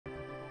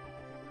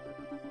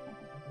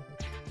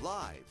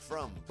Live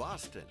from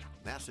Boston,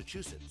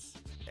 Massachusetts,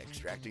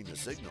 extracting the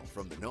signal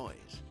from the noise,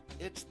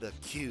 it's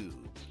theCUBE,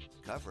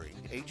 covering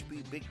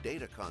HP Big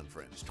Data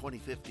Conference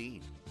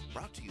 2015,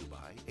 brought to you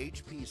by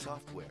HP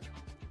Software.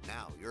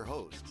 Now your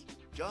hosts,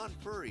 John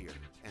Furrier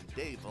and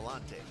Dave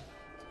Vellante.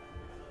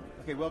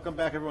 Okay, welcome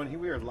back everyone. Here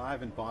we are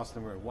live in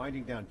Boston. We're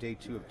winding down day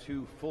 2 of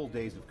 2 full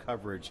days of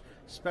coverage.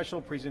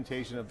 Special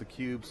presentation of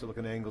theCUBE,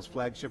 SiliconANGLE's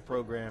flagship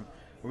program,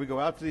 where we go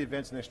out to the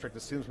events and extract the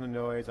signals from the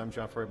noise. I'm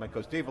John Furrier, my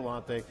co-host Dave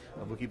Vellante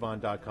of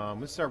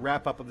wikibon.com. This is our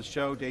wrap up of the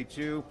show, day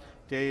 2.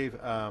 Dave,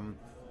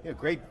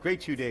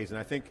 great 2 days, and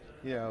I think,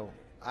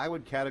 I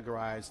would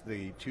categorize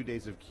the 2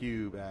 days of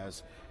CUBE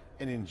as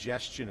an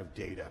ingestion of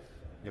data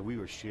that we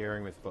were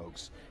sharing with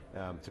folks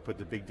to put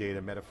the big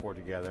data metaphor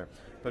together,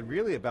 but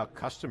really about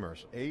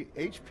customers.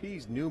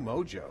 HP's new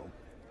mojo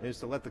is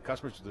to let the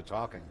customers do the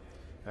talking.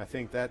 And I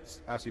think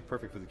that's actually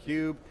perfect for the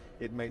CUBE.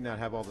 It might not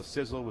have all the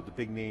sizzle with the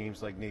big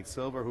names like Nate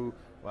Silver, who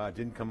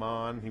didn't come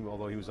on,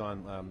 although he was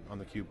on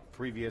the CUBE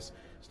previous.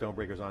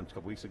 Stonebreaker's on a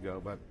couple weeks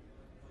ago, but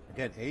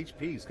again,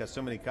 HP's got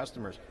so many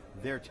customers,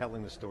 they're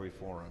telling the story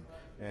for them.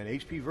 And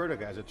HP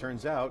Vertica, as it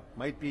turns out,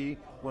 might be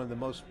one of the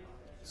most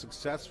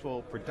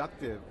successful,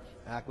 productive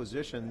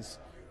acquisitions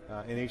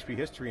in HP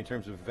history in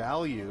terms of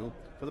value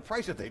for the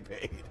price that they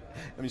paid.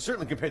 I mean,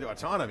 certainly compared to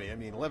autonomy. I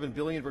mean, 11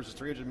 billion versus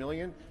 300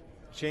 million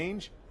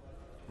change.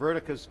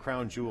 Vertica's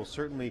crown jewel,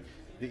 certainly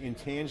the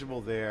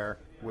intangible there,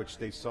 which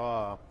they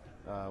saw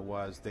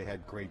was they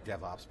had great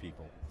DevOps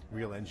people,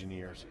 real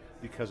engineers,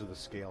 because of the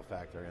scale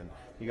factor. And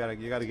you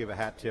got to give a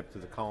hat tip to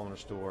the Colin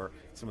store,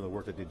 some of the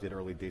work that they did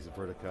early days of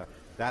Vertica.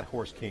 That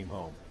horse came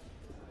home.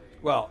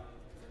 Well,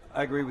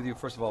 I agree with you,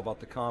 first of all, about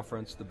the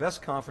conference. The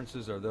best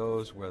conferences are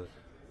those where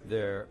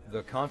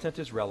the content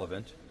is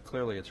relevant.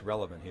 Clearly it's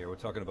relevant here. We're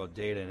talking about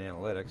data and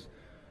analytics.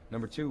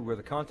 Number 2, where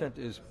the content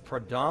is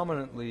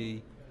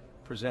predominantly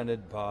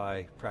presented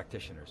by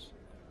practitioners.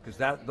 Because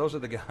those are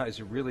the guys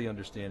who really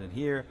understand. And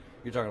here,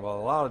 you're talking about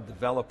a lot of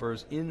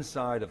developers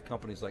inside of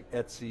companies like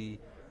Etsy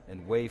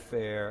and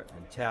Wayfair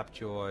and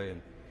Tapjoy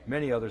and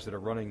many others that are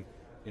running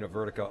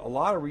Vertica. A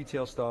lot of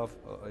retail stuff,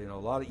 a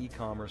lot of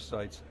e-commerce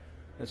sites.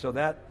 And so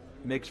that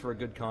makes for a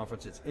good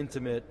conference. It's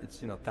intimate,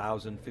 it's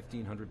 1,000,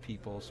 1,500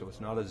 people, so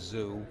it's not a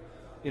zoo.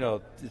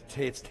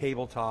 It's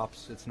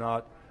tabletops, it's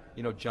not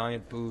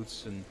giant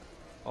booths and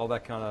all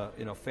that kind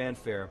of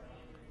fanfare.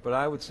 But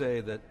I would say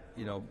that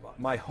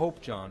my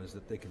hope, John, is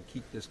that they can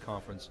keep this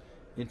conference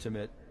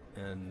intimate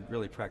and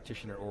really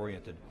practitioner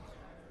oriented.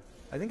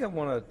 I think I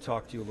want to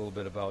talk to you a little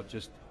bit about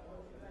just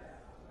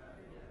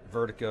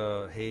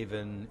Vertica,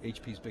 Haven,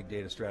 HP's big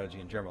data strategy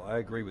in general. I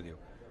agree with you.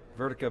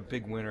 Vertica,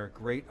 big winner,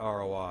 great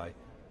ROI.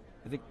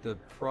 I think the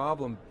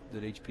problem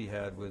that HP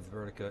had with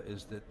Vertica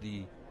is that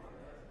the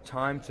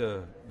time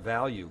to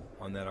value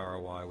on that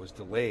ROI was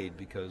delayed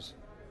because,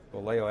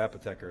 well, Leo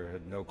Apotheker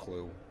had no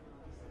clue,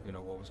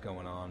 what was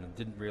going on and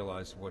didn't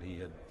realize what he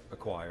had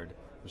acquired.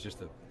 It was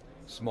just a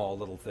small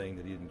little thing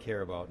that he didn't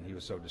care about, and he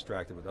was so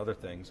distracted with other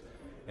things.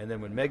 And then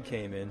when Meg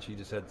came in, she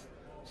just had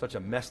such a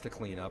mess to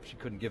clean up, she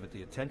couldn't give it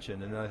the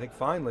attention. And then I think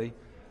finally,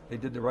 they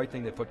did the right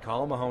thing. They put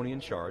Colin Mahony in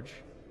charge,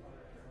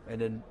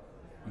 and then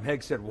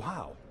Meg said,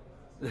 wow,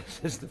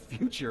 this is the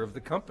future of the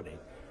company.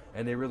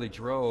 And they really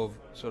drove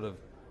sort of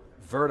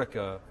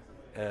Vertica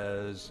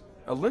as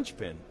a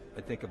linchpin,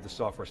 I think, of the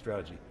software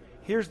strategy.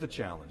 Here's the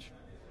challenge,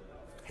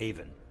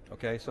 Haven,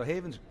 okay? So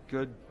Haven's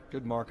good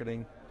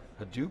marketing,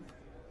 Hadoop,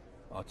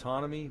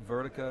 autonomy,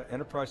 Vertica,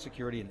 enterprise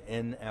security, and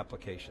N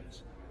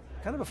applications.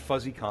 Kind of a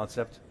fuzzy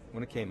concept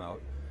when it came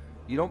out.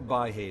 You don't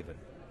buy Haven,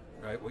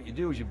 right? What you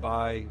do is you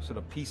buy sort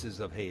of pieces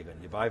of Haven.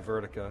 You buy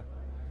Vertica,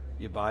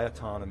 you buy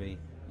autonomy,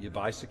 you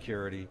buy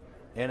security,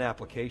 and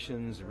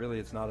applications. Really,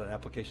 it's not an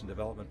application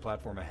development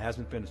platform. It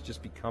hasn't been, it's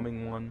just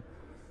becoming one.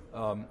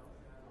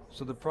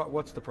 So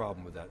what's the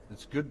problem with that?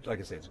 It's good, like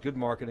I say, it's good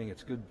marketing,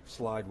 it's good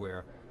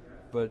slideware,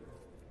 but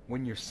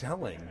when you're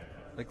selling,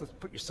 let's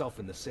put yourself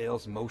in the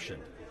sales motion.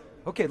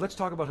 Okay, let's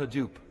talk about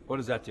Hadoop. What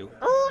does that do?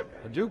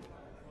 Hadoop?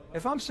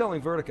 If I'm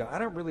selling Vertica, I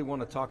don't really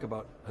want to talk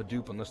about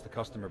Hadoop unless the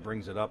customer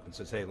brings it up and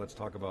says, hey, let's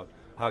talk about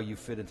how you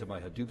fit into my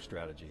Hadoop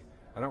strategy.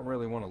 I don't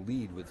really want to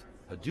lead with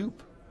Hadoop,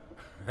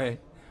 right?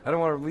 I don't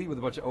want to lead with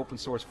a bunch of open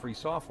source free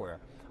software.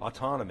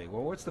 Autonomy,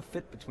 well, what's the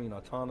fit between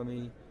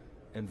autonomy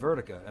and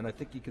Vertica? And I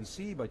think you can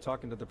see by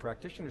talking to the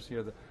practitioners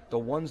here, the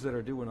ones that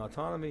are doing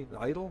autonomy,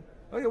 idle,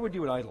 oh yeah, we're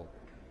doing idle.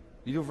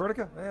 You do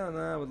Vertica? Yeah,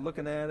 no, we're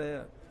looking at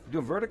it.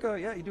 You doing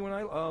Vertica? Yeah, you doing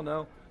idle? Oh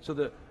no. So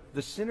the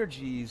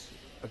synergies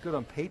are good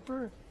on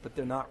paper, but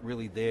they're not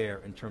really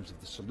there in terms of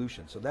the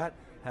solution. So that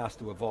has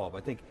to evolve. I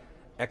think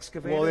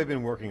Excavator. Well, they've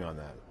been working on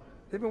that.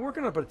 They've been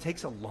working on it, but it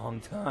takes a long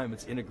time.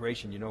 It's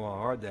integration, you know how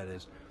hard that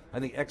is. I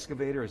think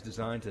Excavator is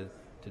designed to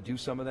do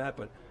some of that,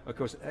 but of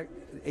course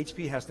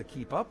HP has to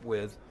keep up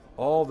with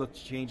all the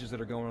changes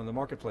that are going on in the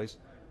marketplace,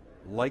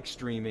 like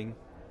streaming,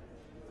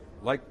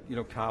 like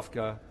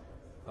Kafka,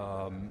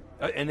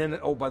 and then,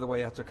 oh, by the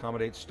way, it has to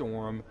accommodate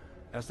Storm,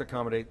 has to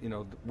accommodate,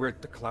 we're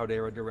at the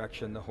Cloudera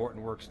direction, the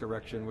Hortonworks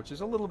direction, which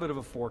is a little bit of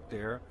a fork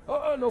there.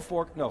 Oh, no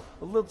fork, no.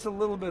 It's a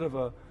little bit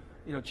of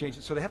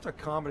changes. So they have to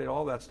accommodate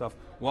all that stuff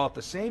while at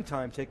the same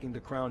time taking the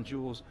crown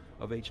jewels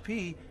of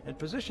HP and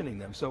positioning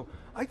them. So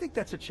I think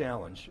that's a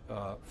challenge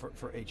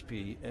for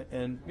HP.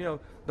 And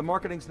the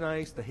marketing's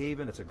nice, the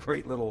Haven, it's a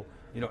great little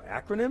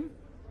acronym,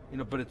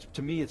 but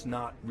to me it's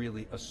not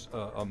really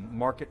a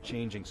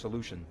market-changing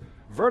solution.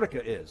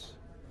 Vertica is.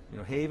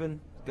 Haven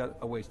got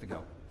a ways to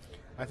go.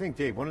 I think,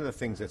 Dave, one of the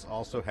things that's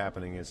also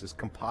happening is this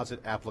composite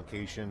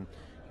application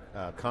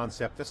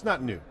concept that's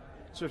not new.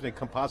 Certainly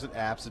composite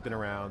apps have been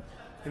around,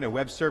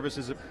 web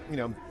services,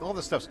 all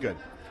this stuff's good.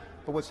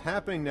 But what's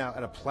happening now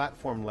at a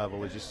platform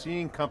level is you're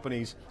seeing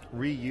companies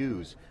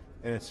reuse,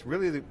 and it's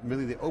really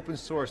the open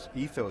source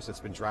ethos that's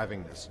been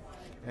driving this.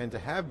 And to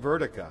have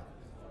Vertica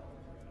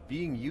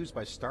being used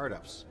by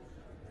startups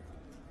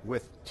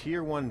with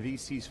tier 1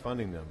 VCs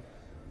funding them,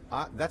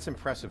 that's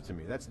impressive to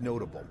me, that's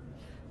notable.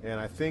 And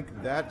I think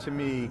that to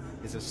me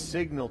is a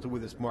signal to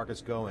where this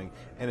market's going,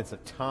 and it's a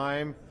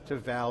time to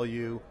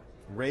value,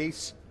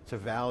 race to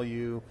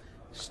value,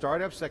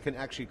 startups that can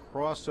actually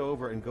cross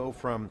over and go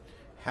from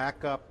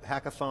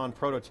hackathon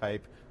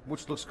prototype,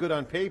 which looks good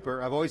on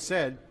paper. I've always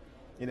said,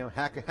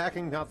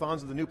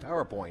 hackathons are the new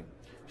PowerPoint.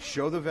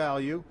 Show the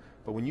value,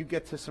 but when you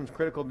get to some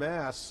critical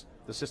mass,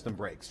 the system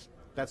breaks.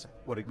 That's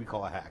what we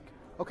call a hack.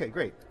 Okay,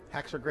 great.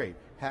 Hacks are great.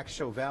 Hacks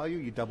show value,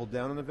 you double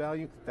down on the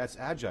value, that's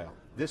agile.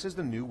 This is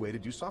the new way to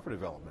do software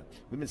development.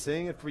 We've been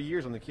saying it for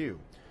years on theCUBE.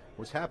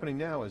 What's happening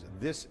now is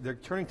they're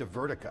turning to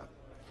Vertica,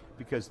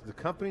 because the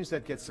companies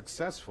that get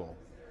successful,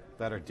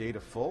 that are data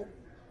full,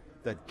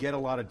 that get a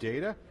lot of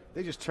data,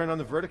 they just turn on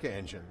the Vertica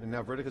engine, and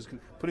now Vertica's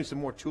putting some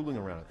more tooling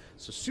around it.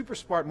 So super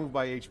smart move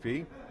by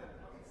HP.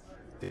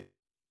 They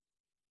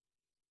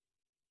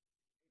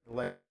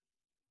want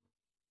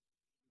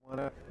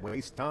to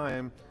waste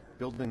time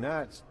building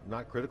that. It's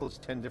not critical, it's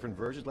 10 different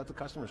versions, let the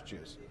customers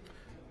choose.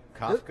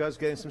 Kafka's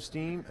getting some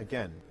steam.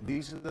 Again,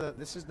 this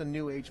is the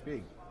new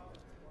HP.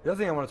 The other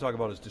thing I want to talk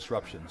about is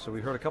disruption. So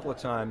we heard a couple of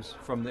times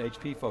from the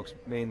HP folks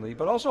mainly,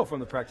 but also from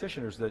the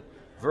practitioners, that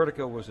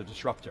Vertica was a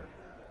disruptor.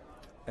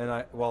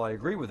 And while I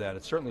agree with that,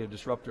 it's certainly a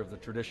disruptor of the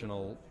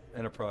traditional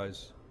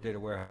enterprise data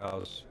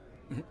warehouse,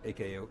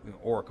 aka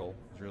Oracle,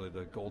 is really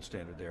the gold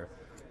standard there.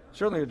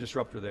 Certainly a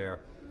disruptor there.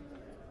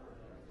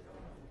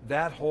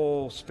 That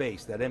whole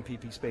space, that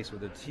MPP space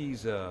with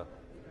Atiza,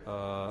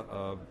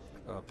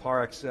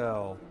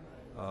 ParXL,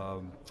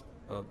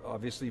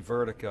 obviously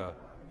Vertica,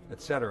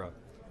 et cetera.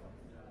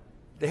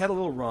 They had a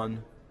little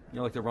run,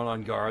 like the run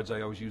on guards.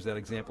 I always use that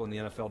example in the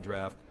NFL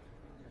draft,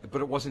 but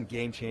it wasn't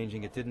game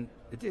changing.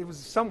 It was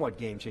somewhat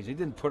game changing. It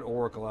didn't put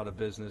Oracle out of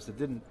business. It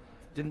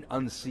didn't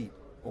unseat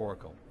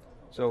Oracle.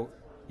 So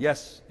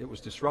yes, it was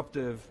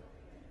disruptive,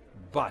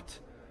 but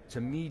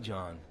to me,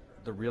 John,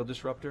 the real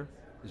disruptor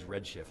is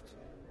Redshift.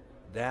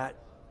 That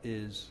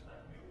is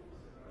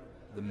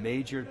the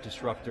major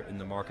disruptor in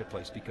the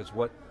marketplace, because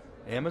what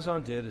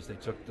Amazon did is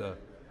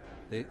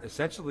they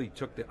essentially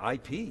took the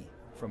IP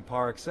from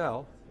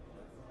ParXL,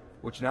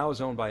 which now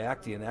is owned by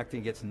Actian.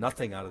 Actian gets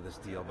nothing out of this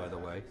deal, by the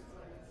way.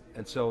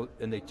 And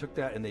they took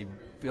that and they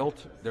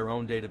built their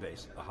own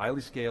database, a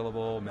highly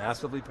scalable,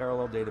 massively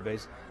parallel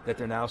database that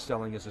they're now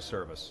selling as a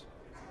service.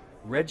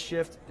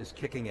 Redshift is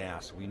kicking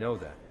ass, we know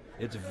that.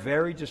 It's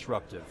very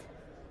disruptive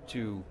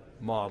to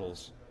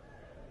models,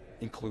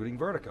 including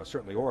Vertica,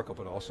 certainly Oracle,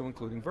 but also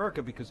including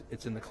Vertica, because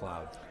it's in the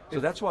cloud. So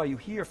that's why you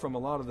hear from a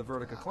lot of the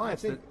Vertica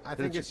clients I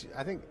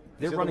think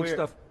they're running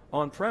stuff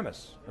on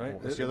premise, right?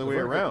 Well, it's the other way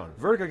around.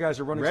 Vertica guys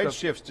are running stuff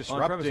Redshift's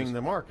disrupting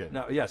the market.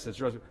 Now, yes,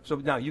 so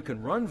now you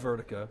can run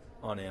Vertica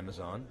on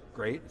Amazon,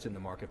 great, it's in the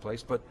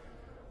marketplace, but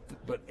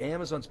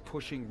Amazon's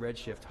pushing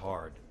Redshift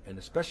hard, and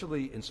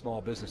especially in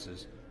small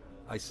businesses,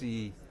 I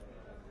see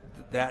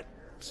that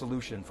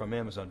solution from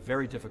Amazon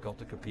very difficult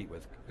to compete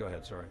with. Go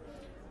ahead, sorry.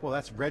 Well,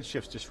 that's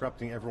Redshift's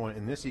disrupting everyone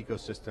in this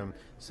ecosystem,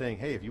 saying,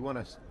 hey, if you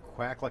want to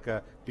quack like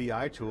a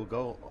BI tool,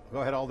 go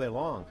ahead all day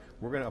long.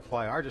 We're going to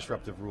apply our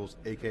disruptive rules,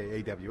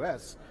 aka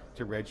AWS,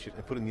 to Redshift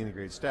and put it in the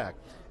integrated stack.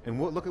 And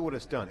look at what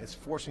it's done. It's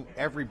forcing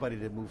everybody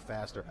to move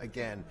faster,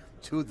 again,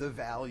 to the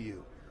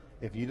value.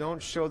 If you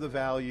don't show the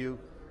value,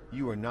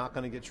 you are not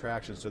going to get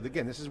traction. So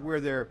again, this is where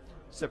they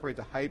separate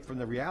the hype from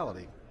the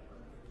reality.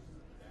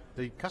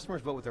 The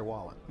customers vote with their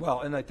wallet.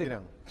 Well, and I think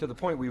to the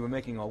point we were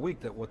making all week,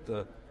 that what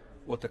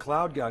the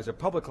cloud guys, or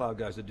public cloud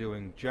guys, are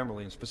doing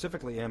generally, and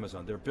specifically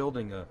Amazon, they're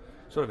building a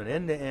sort of an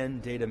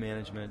end-to-end data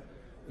management,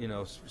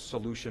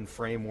 solution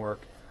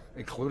framework,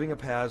 including a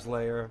PaaS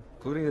layer,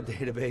 including the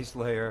database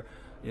layer,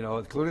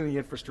 including the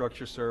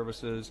infrastructure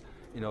services,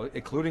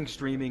 including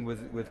streaming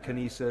with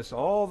Kinesis,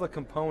 all the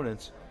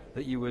components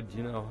that you would,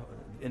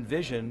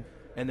 envision,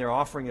 and they're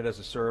offering it as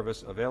a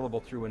service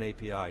available through an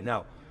API.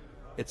 Now,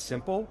 it's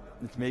simple,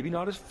 it's maybe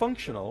not as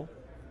functional,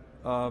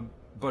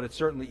 but it's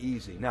certainly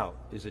easy. Now,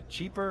 is it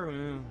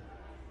cheaper?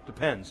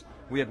 Depends.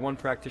 We had one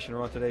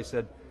practitioner on today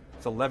said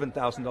it's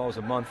 $11,000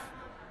 a month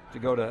to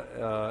go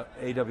to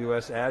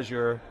AWS,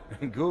 Azure,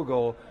 and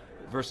Google,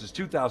 versus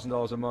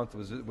 $2,000 a month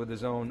with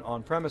his own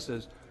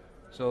on-premises.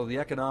 So the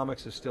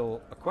economics is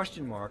still a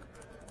question mark,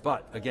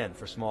 but again,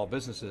 for small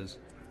businesses,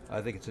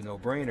 I think it's a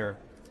no-brainer.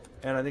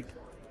 And I think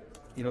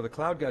the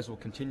cloud guys will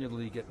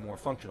continually get more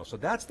functional. So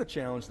that's the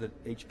challenge that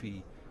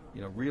HP,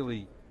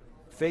 really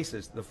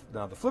faces.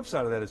 Now the flip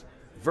side of that is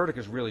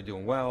Vertica's really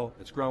doing well.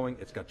 It's growing.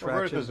 It's got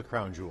traction. Vertica's the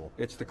crown jewel.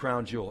 It's the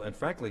crown jewel, and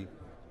frankly,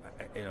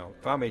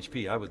 if I'm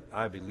HP,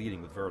 I'd be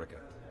leading with Vertica.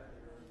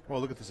 Well,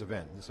 look at this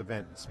event. This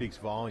event speaks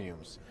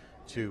volumes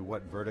to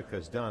what Vertica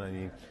has done. I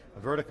mean,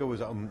 Vertica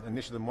was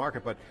initially the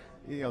market, but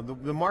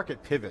the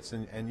market pivots,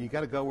 and you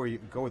got to go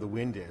where the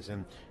wind is.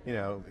 And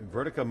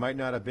Vertica might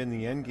not have been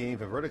the end game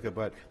for Vertica,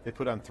 but they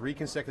put on 3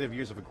 consecutive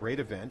years of a great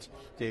event,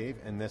 Dave.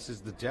 And this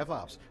is the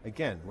DevOps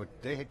again. What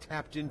they had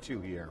tapped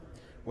into here,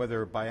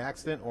 whether by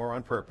accident or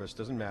on purpose,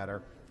 doesn't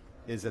matter,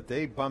 is that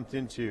they bumped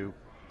into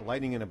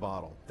lightning in a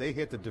bottle. They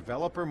hit the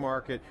developer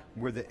market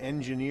where the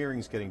engineering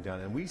is getting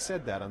done, and we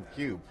said that on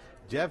theCUBE.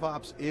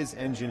 DevOps is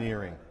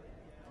engineering.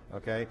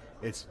 Okay,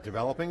 it's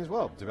developing as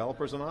well.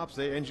 Developers and ops,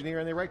 they engineer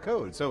and they write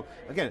code. So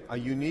again, a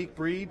unique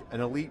breed,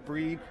 an elite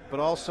breed, but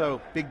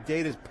also big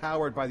data is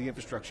powered by the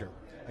infrastructure.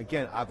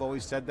 Again, I've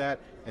always said that,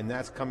 and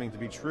that's coming to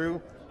be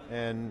true,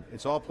 and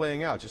it's all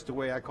playing out just the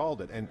way I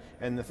called it.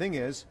 And the thing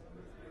is,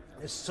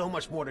 there's so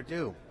much more to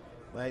do.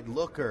 Right,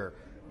 Looker,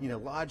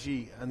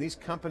 Logi, and these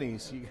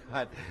companies, you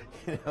got,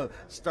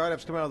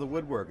 startups coming out of the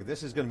woodwork.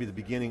 This is going to be the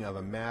beginning of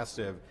a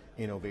massive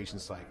innovation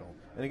cycle.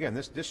 And again,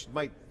 this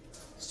might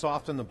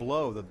soften the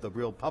blow, the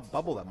real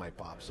bubble that might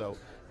pop. So,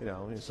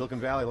 in Silicon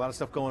Valley, a lot of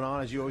stuff going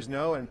on, as you always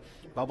know, and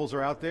bubbles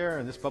are out there,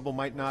 and this bubble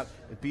might not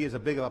be as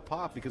big of a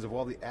pop because of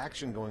all the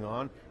action going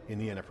on in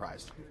the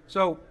enterprise.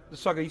 So,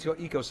 let's talk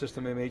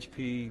ecosystem,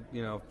 HP,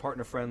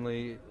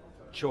 partner-friendly,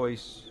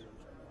 choice,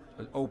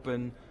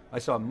 open. I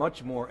saw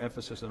much more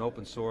emphasis on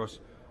open source.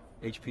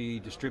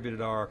 HP distributed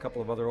a couple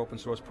of other open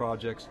source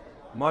projects,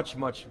 much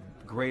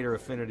greater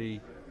affinity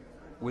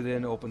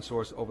within open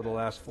source over the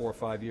last 4 or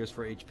 5 years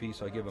for HP,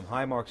 so I give them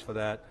high marks for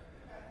that.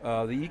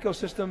 The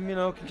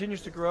ecosystem,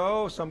 continues to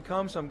grow. Some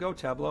come, some go.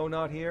 Tableau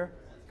not here,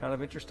 kind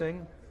of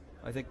interesting.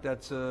 I think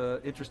that's an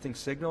interesting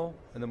signal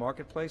in the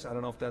marketplace. I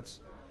don't know if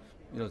that's,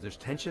 there's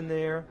tension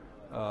there.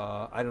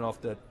 I don't know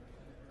if that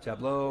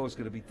Tableau is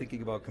going to be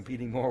thinking about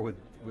competing more with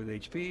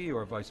HP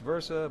or vice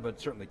versa, but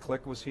certainly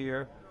Qlik was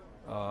here.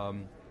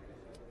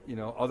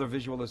 Other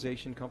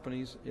visualization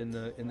companies in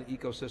the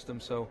ecosystem.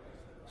 So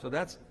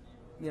that's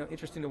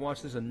interesting to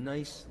watch. There's a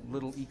nice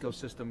little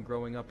ecosystem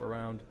growing up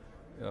around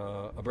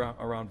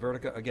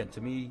Vertica. Again, to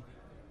me,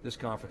 this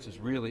conference is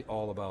really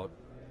all about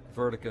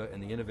Vertica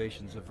and the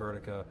innovations of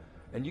Vertica,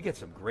 and you get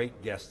some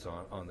great guests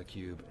on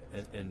theCUBE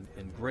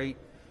and great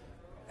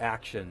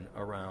action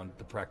around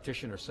the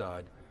practitioner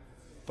side.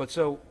 But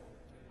so,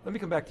 let me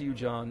come back to you,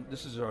 John.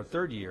 This is our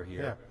 3rd year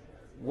here.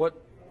 Yeah.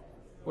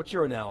 What's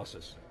your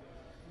analysis?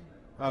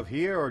 Of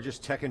here, or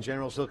just tech in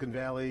general, Silicon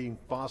Valley,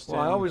 Boston?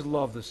 Well, I always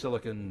love the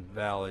Silicon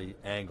Valley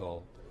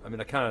angle. I mean,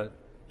 I kind of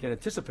can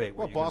anticipate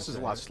what Boston's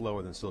a lot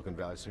slower than Silicon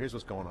Valley, so here's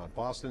what's going on.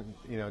 Boston,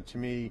 to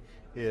me,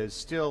 is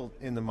still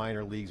in the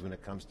minor leagues when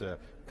it comes to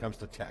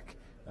tech.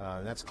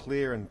 And that's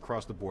clear and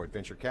across the board.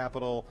 Venture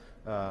capital,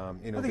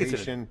 innovation. I think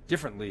it's in a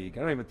different league.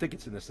 I don't even think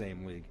it's in the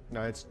same league.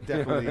 No, it's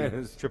definitely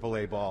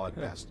AAA ball at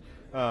best.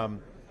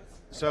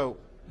 So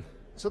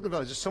Silicon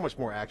Valley, there's just so much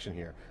more action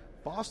here.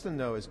 Boston,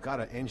 though, has got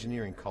an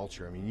engineering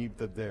culture. I mean,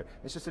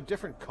 it's just a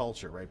different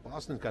culture, right?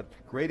 Boston's got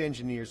great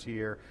engineers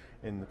here,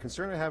 and the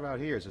concern I have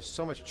out here is there's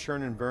so much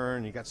churn and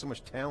burn, you got so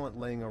much talent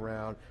laying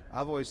around.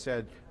 I've always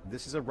said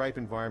this is a ripe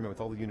environment with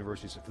all the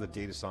universities for the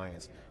data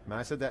science. And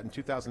I said that in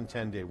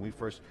 2010, Dave, when we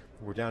first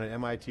were down at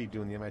MIT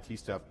doing the MIT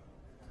stuff.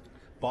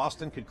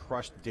 Boston could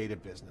crush the data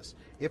business.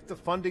 If the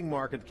funding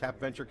market,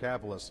 venture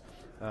capitalists,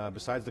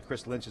 besides the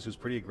Chris Lynch's, who's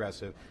pretty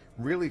aggressive,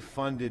 really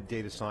funded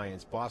data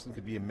science, Boston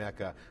could be a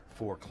mecca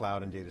for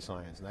cloud and data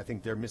science, and I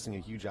think they're missing a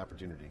huge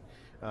opportunity.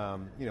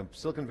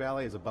 Silicon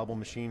Valley is a bubble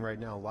machine right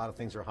now. A lot of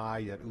things are high.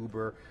 You had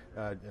Uber,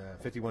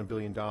 $51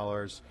 billion.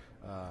 A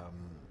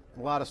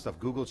lot of stuff.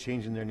 Google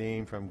changing their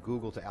name from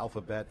Google to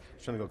Alphabet,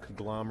 trying to go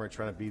conglomerate,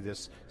 trying to be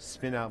this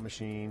spin-out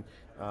machine,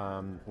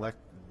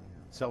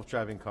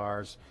 self-driving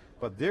cars.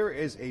 But there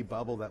is a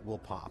bubble that will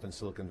pop in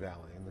Silicon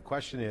Valley, and the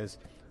question is,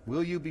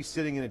 will you be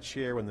sitting in a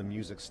chair when the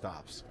music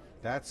stops?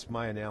 That's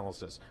my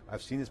analysis.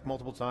 I've seen this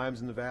multiple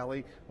times in the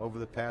Valley over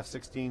the past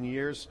 16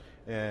 years,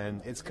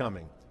 and it's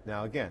coming.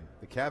 Now again,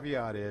 the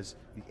caveat is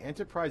the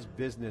enterprise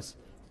business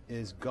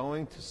is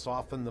going to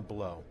soften the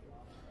blow,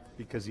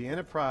 because the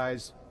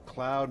enterprise,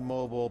 cloud,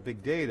 mobile,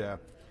 big data,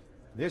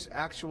 there's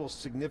actual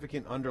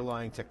significant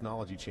underlying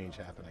technology change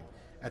happening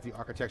at the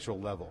architectural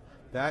level.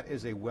 That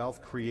is a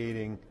wealth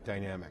creating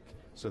dynamic.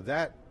 So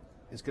that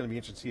is going to be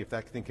interesting to see if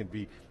that thing can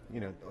be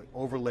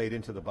overlaid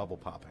into the bubble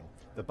popping.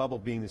 The bubble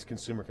being this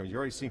consumer company. You're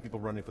already seeing people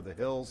running for the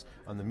hills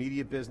on the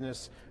media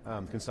business,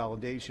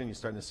 consolidation. You're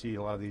starting to see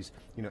a lot of these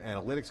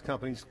analytics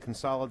companies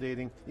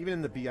consolidating, even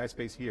in the BI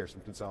space here,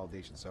 some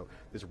consolidation. So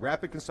there's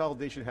rapid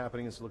consolidation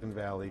happening in Silicon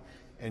Valley,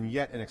 and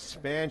yet an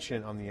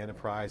expansion on the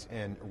enterprise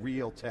and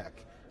real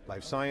tech,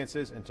 life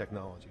sciences and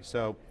technology.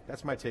 So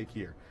that's my take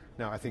here.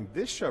 Now I think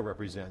this show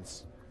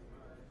represents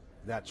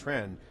that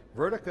trend,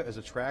 Vertica has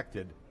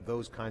attracted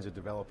those kinds of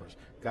developers,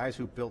 guys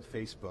who built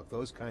Facebook,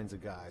 those kinds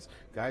of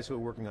guys who are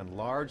working on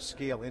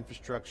large-scale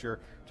infrastructure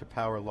to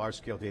power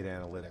large-scale data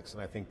analytics,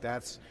 and I think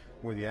that's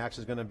where the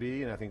action is going to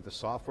be, and I think the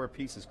software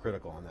piece is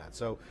critical on that.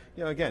 So,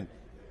 again,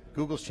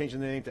 Google's changing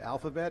the name to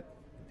Alphabet,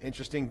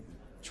 interesting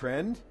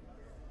trend.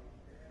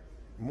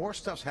 More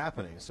stuff's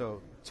happening,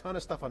 so a ton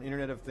of stuff on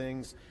Internet of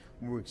Things.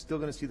 We're still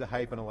going to see the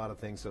hype on a lot of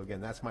things, so again,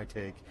 that's my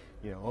take.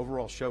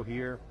 Overall show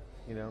here,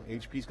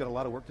 HP's got a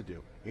lot of work to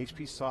do.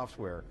 HP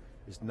software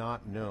is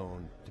not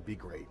known to be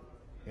great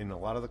in a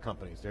lot of the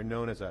companies. They're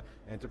known as an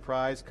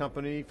enterprise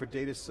company for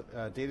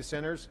data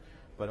centers,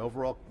 but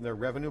overall, their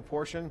revenue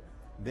portion,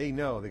 they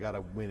know they got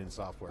to win in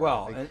software.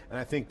 Well, and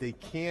I think they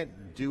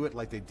can't do it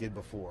like they did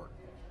before.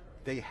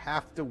 They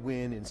have to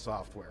win in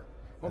software.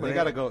 Well, they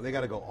got to go. They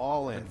got to go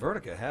all in. And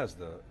Vertica has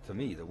to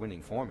me, the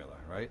winning formula,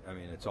 right? I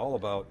mean, it's all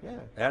about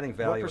adding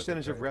value. What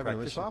percentage of revenue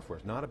is software?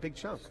 It's not a big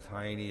chunk. It's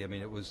tiny. I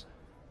mean, it was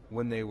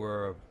when they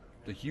were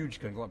the huge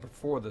conglomerate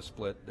before the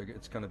split.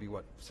 It's going to be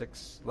what,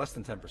 less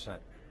than 10%.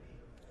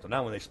 So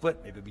now when they split,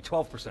 maybe it'll be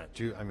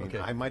 12%. I mean,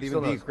 I might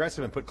even be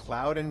aggressive and put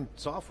cloud and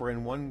software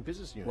in one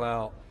business unit.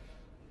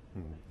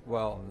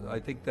 Well, I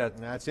think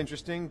that's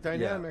interesting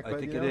dynamic. Yeah, I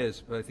think it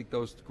is, but I think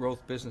those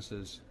growth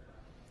businesses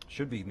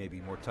should be maybe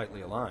more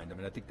tightly aligned. I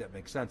mean, I think that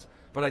makes sense.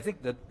 But I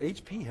think that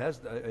HP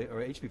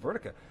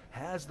Vertica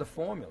has the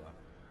formula,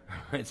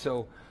 right?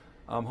 So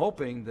I'm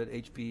hoping that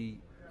HP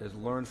has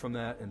learned from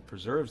that and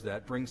preserves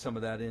that, brings some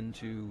of that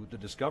into the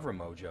Discover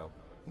mojo.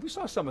 We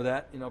saw some of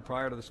that,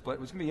 prior to the split. It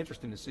was going to be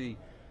interesting to see,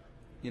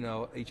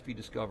 HP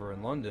Discover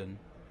in London.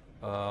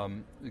 There's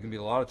going to be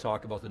a lot of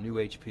talk about the new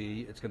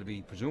HP. It's going to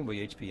be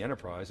presumably HP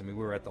Enterprise. I mean,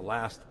 we were at the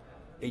last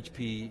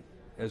HP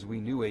as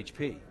we knew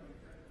HP.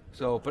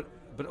 So, but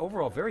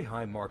overall, very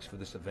high marks for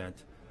this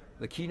event.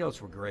 The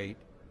keynotes were great.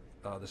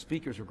 The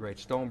speakers were great.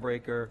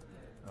 Stonebreaker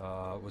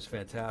was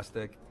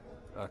fantastic.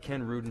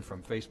 Ken Rudin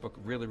from Facebook,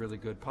 really, really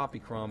good. Poppy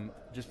Crum,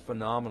 just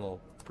phenomenal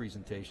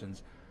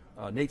presentations.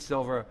 Nate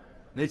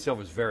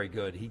Silver's very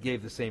good. He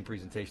gave the same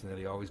presentation that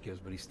he always gives,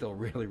 but he's still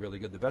really, really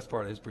good. The best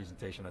part of his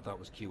presentation, I thought,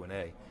 was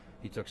Q&A.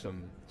 He took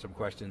some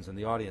questions, and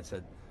the audience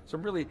had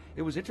some really,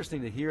 it was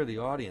interesting to hear the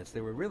audience.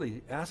 They were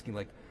really asking,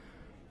 like,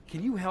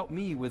 can you help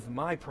me with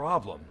my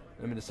problem?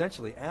 I mean,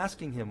 essentially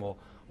asking him,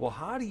 well,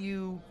 how do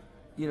you,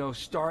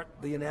 start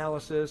the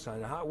analysis,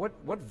 and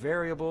what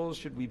variables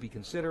should we be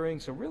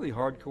considering? Some really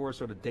hardcore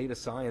sort of data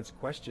science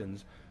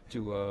questions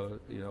to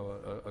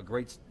a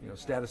great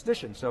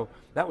statistician. So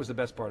that was the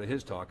best part of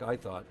his talk, I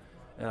thought.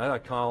 And I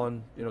thought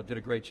Colin did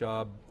a great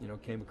job.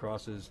 Came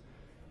across as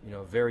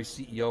very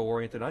CEO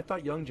oriented. I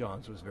thought Young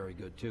Johns was very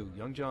good too.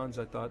 Young Johns,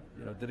 I thought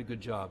did a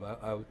good job.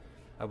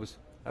 I was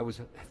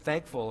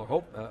thankful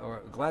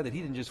or glad that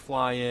he didn't just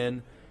fly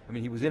in. I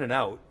mean, he was in and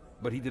out,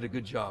 but he did a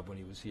good job when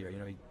he was here.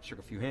 He shook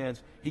a few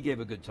hands. He gave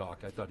a good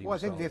talk. I thought he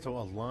was I think they have to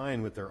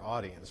align with their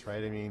audience,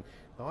 right? I mean,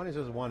 the audience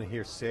doesn't want to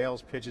hear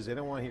sales pitches. They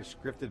don't want to hear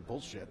scripted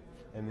bullshit.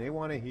 And they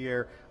want to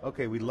hear,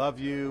 okay, we love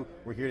you.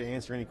 We're here to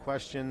answer any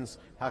questions.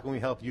 How can we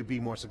help you be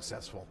more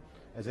successful?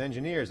 As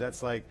engineers,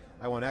 that's like,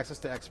 I want access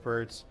to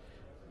experts.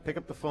 Pick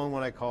up the phone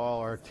when I call,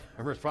 or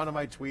respond to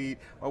my tweet,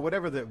 or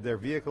whatever their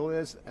vehicle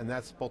is, and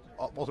that's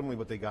ultimately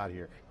what they got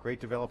here.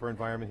 Great developer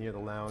environment here at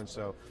the lounge,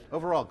 so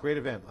overall, great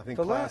event. I think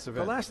class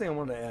event. The last thing I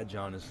wanted to add,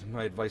 John, is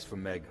my advice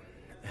from Meg.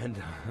 And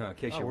in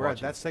case you're we're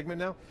watching. At that segment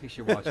now? In case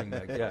you're watching,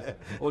 Meg, yeah.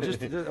 Well,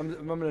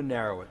 I'm going to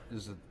narrow it.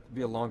 This will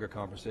be a longer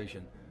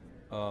conversation.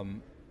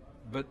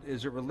 But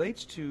as it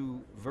relates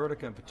to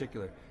Vertica in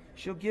particular,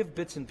 she'll give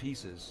bits and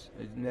pieces,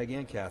 Meg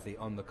and Kathy,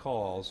 on the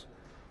calls.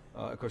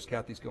 Of course,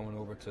 Kathy's going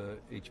over to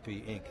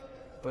HP Inc.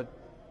 But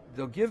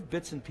they'll give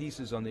bits and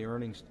pieces on the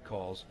earnings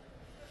calls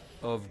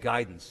of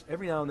guidance.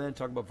 Every now and then,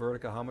 talk about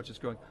Vertica, how much it's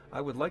growing.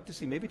 I would like to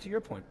see, maybe to your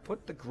point,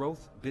 put the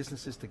growth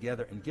businesses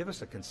together and give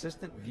us a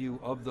consistent view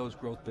of those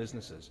growth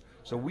businesses,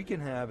 so we can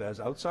have, as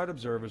outside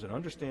observers, an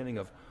understanding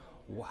of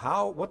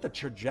what the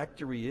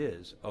trajectory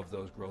is of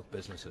those growth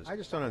businesses. I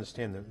just don't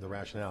understand the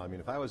rationale. I mean,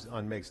 if I was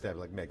on Meg's staff,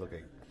 like, Meg,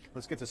 okay,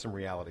 let's get to some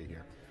reality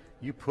here.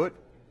 You put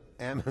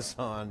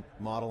Amazon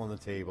model on the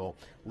table.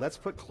 Let's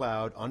put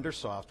cloud under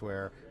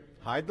software,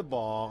 hide the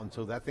ball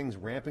until that thing's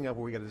ramping up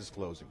where we got to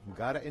disclose it. We've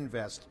got to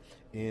invest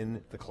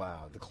in the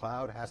cloud. The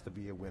cloud has to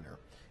be a winner.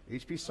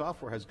 HP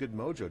software has good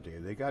mojo data.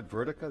 They got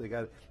Vertica,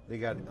 they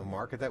got a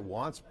market that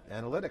wants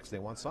analytics, they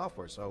want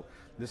software. So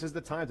this is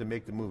the time to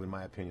make the move, in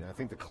my opinion. I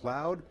think the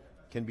cloud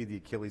can be the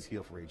Achilles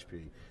heel for HP.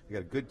 They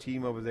got a good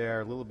team over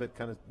there, a little bit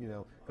kind of,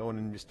 going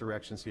in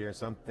misdirections here,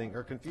 something,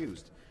 or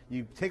confused.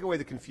 You take away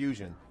the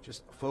confusion,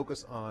 just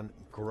focus on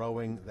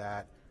growing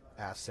that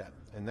asset.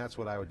 And that's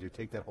what I would do,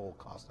 take that whole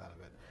cost out of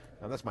it.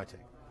 Now that's my take.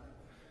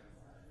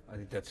 I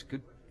think that's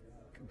good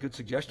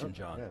suggestion,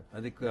 John. Yeah.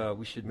 I think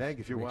we should. Meg,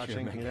 if you're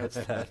watching, Meg gets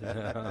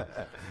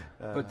that.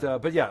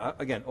 But yeah,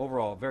 again,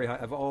 overall, very high.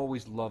 I've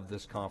always loved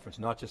this conference,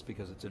 not just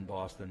because it's in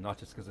Boston, not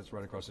just because it's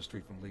right across the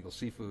street from Legal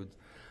Seafood,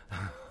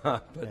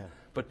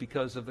 but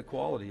because of the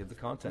quality of the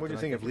content. What do you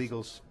think of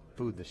Legal's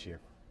food this year?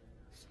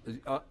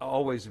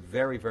 always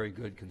very, very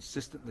good,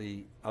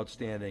 consistently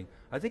outstanding.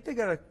 I think they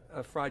got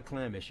a fried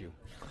clam issue,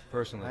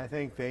 personally. I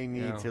think they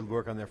need to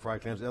work on their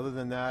fried clams. Other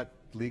than that,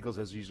 legals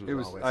as usual. It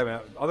was. Always. I mean,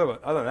 other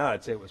than that,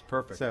 I'd say it was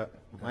perfect. So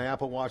my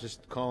Apple Watch is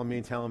calling me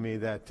and telling me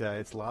that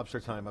it's lobster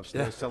time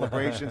upstairs,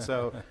 celebration.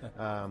 So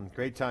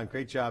great time,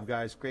 great job,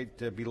 guys. Great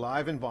to be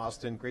live in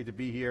Boston. Great to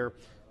be here.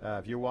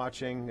 If you're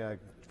watching,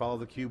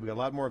 follow theCUBE. We got a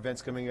lot more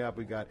events coming up.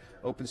 We got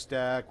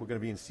OpenStack. We're going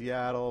to be in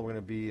Seattle. We're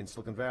going to be in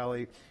Silicon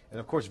Valley, and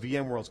of course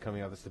VMworld's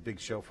coming up. That's the big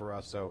show for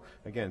us. So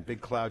again,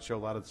 big cloud show. A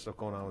lot of stuff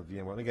going on with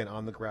VMworld. Again,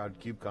 on the crowd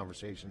CUBE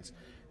conversations.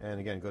 And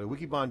again, go to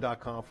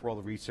wikibon.com for all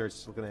the research.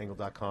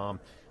 SiliconAngle.com.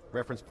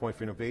 Reference point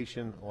for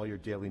innovation. All your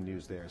daily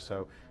news there.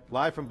 So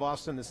live from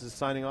Boston. This is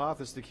signing off.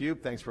 This is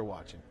theCUBE. Thanks for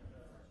watching.